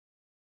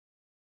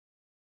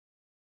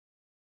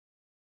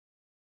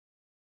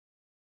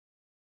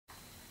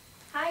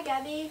Hi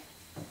Gabby.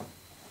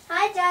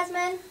 Hi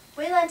Jasmine.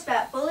 We learnt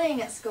about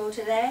bullying at school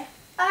today.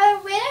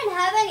 Oh, we don't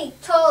have any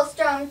tall,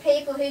 strong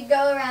people who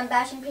go around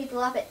bashing people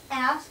up at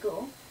our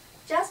school.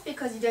 Just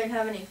because you don't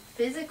have any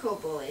physical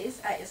bullies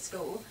at your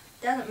school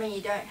doesn't mean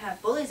you don't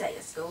have bullies at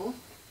your school.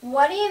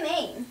 What do you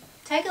mean?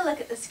 Take a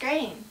look at the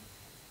screen.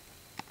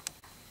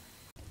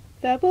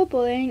 Verbal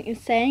bullying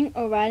is saying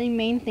or writing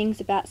mean things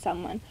about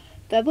someone.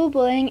 Verbal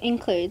bullying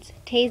includes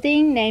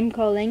teasing,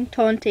 name-calling,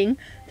 taunting,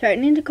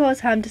 threatening to cause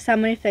harm to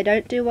someone if they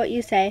don't do what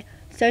you say.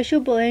 Social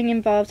bullying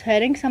involves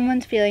hurting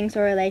someone's feelings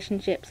or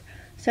relationships.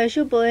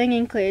 Social bullying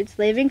includes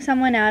leaving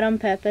someone out on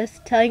purpose,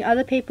 telling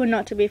other people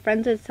not to be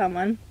friends with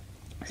someone,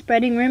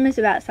 spreading rumors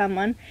about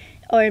someone,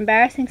 or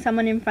embarrassing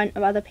someone in front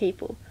of other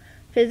people.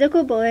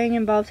 Physical bullying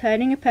involves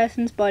hurting a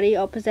person's body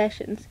or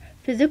possessions.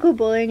 Physical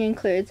bullying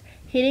includes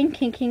hitting,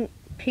 kicking,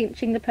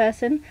 pinching the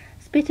person,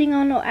 spitting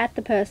on or at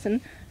the person,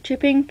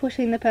 tripping,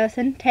 pushing the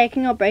person,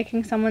 taking or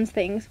breaking someone's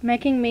things,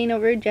 making mean or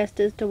rude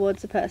gestures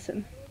towards the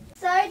person.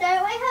 So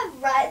don't we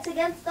have rights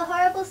against the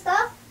horrible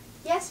stuff?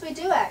 Yes, we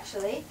do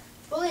actually.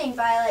 Bullying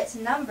violates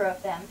a number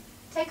of them.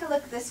 Take a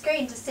look at the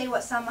screen to see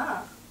what some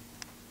are.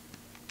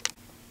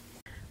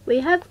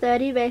 We have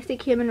 30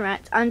 basic human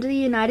rights under the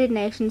United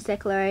Nations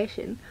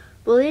Declaration.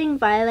 Bullying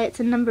violates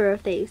a number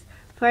of these.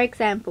 For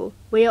example,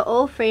 we are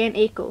all free and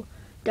equal.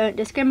 Don't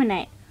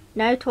discriminate.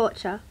 No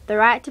torture. The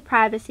right to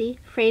privacy,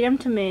 freedom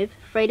to move,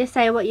 free to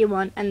say what you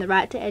want, and the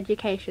right to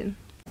education.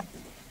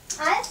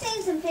 I've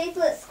seen some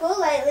people at school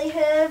lately who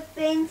have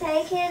been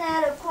taken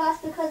out of class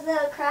because they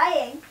were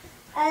crying.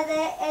 Are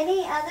there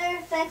any other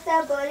effects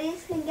our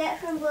bodies can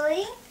get from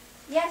bullying?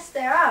 Yes,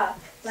 there are,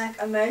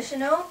 like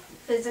emotional,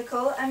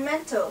 physical, and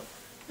mental.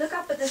 Look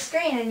up at the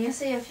screen and you'll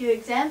see a few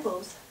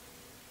examples.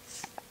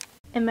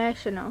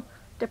 Emotional.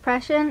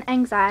 Depression,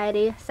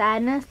 anxiety,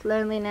 sadness,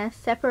 loneliness,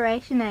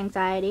 separation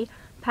anxiety,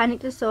 panic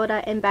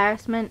disorder,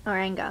 embarrassment, or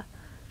anger.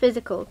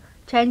 Physical.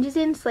 Changes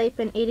in sleep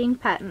and eating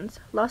patterns,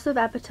 loss of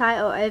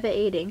appetite or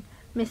overeating,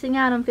 missing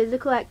out on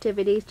physical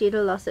activities due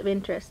to loss of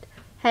interest,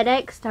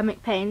 headaches,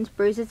 stomach pains,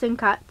 bruises and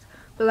cuts,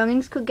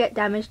 belongings could get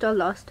damaged or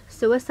lost,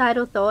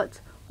 suicidal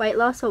thoughts, weight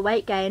loss or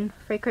weight gain,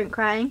 frequent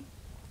crying.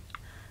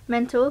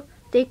 Mental.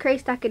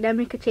 Decreased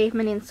academic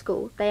achievement in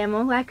school. They are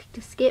more likely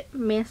to skip,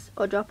 miss,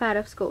 or drop out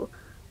of school.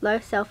 Low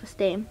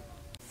self-esteem.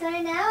 So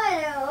now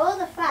I know all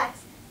the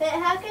facts, but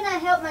how can I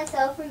help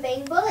myself from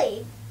being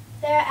bullied?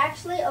 There are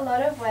actually a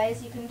lot of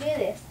ways you can do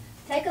this.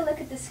 Take a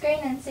look at the screen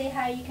and see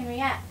how you can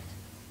react.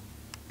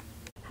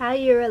 How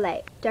you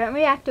relate. Don't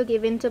react or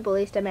give in to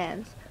bullies'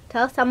 demands.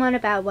 Tell someone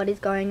about what is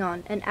going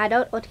on, an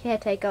adult or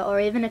caretaker or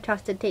even a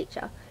trusted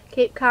teacher.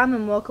 Keep calm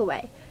and walk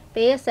away.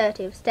 Be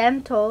assertive.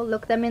 Stand tall,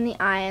 look them in the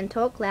eye and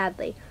talk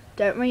loudly.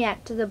 Don't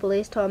react to the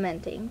bullies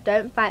tormenting.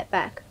 Don't fight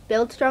back.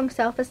 Build strong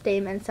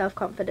self-esteem and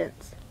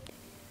self-confidence.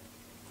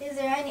 Is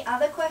there any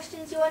other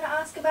questions you want to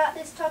ask about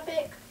this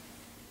topic?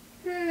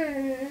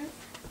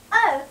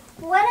 Oh,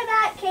 what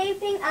about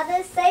keeping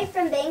others safe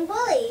from being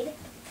bullied?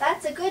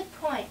 That's a good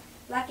point.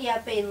 Lucky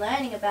I've been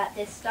learning about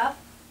this stuff.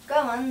 Go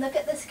on, look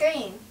at the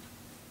screen.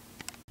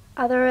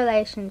 Other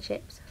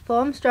relationships.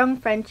 Form strong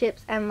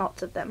friendships and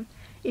lots of them.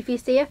 If you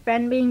see a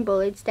friend being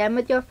bullied, stand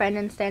with your friend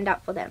and stand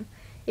up for them.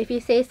 If you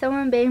see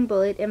someone being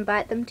bullied,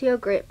 invite them to your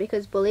group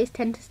because bullies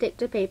tend to stick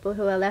to people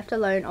who are left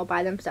alone or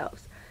by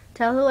themselves.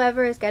 Tell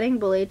whoever is getting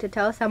bullied to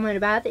tell someone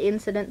about the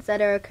incidents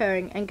that are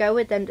occurring and go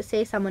with them to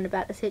see someone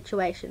about the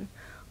situation.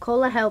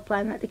 Call a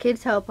helpline like the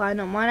Kids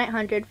Helpline on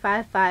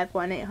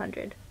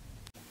 1-800-55-1800.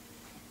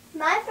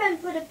 My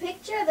friend put a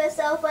picture of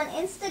herself on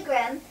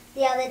Instagram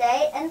the other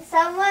day and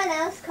someone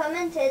else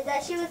commented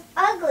that she was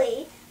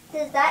ugly.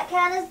 Does that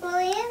count as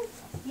bullying?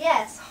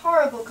 Yes,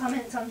 horrible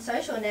comments on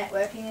social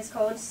networking is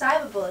called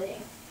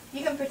cyberbullying.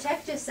 You can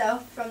protect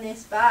yourself from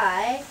this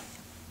by...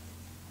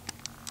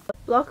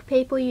 Block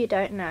people you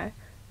don't know.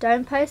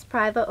 Don't post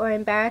private or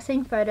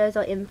embarrassing photos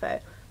or info.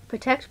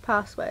 Protect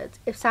passwords.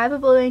 If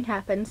cyberbullying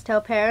happens,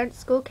 tell parents,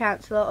 school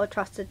counsellor or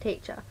trusted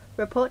teacher.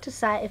 Report to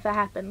site if it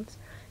happens.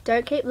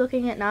 Don't keep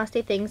looking at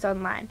nasty things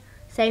online.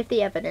 Save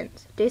the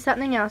evidence. Do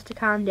something else to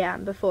calm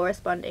down before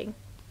responding.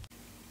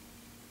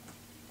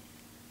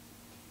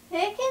 Who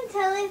can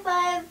tell if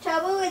I have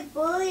trouble with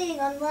bullying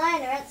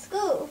online or at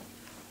school?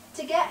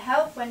 To get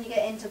help when you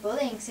get into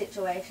bullying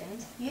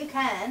situations, you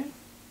can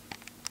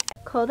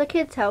call the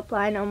Kids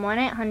Helpline on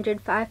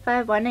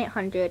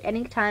 1-800-55-1800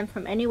 anytime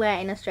from anywhere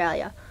in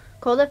Australia.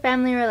 Call the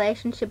Family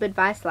Relationship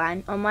Advice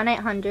Line on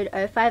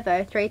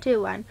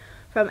 1-800-050-321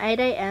 from 8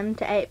 a.m.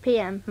 to 8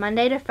 p.m.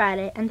 Monday to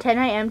Friday and 10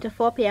 a.m. to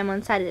 4 p.m.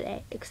 on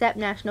Saturday, except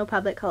national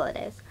public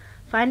holidays.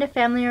 Find a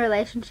family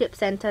relationship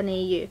centre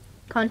near you.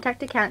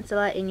 Contact a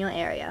counsellor in your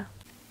area.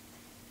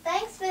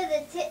 Thanks for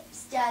the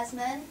tips,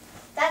 Jasmine.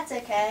 That's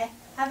okay.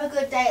 Have a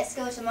good day at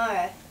school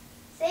tomorrow.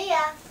 See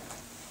ya.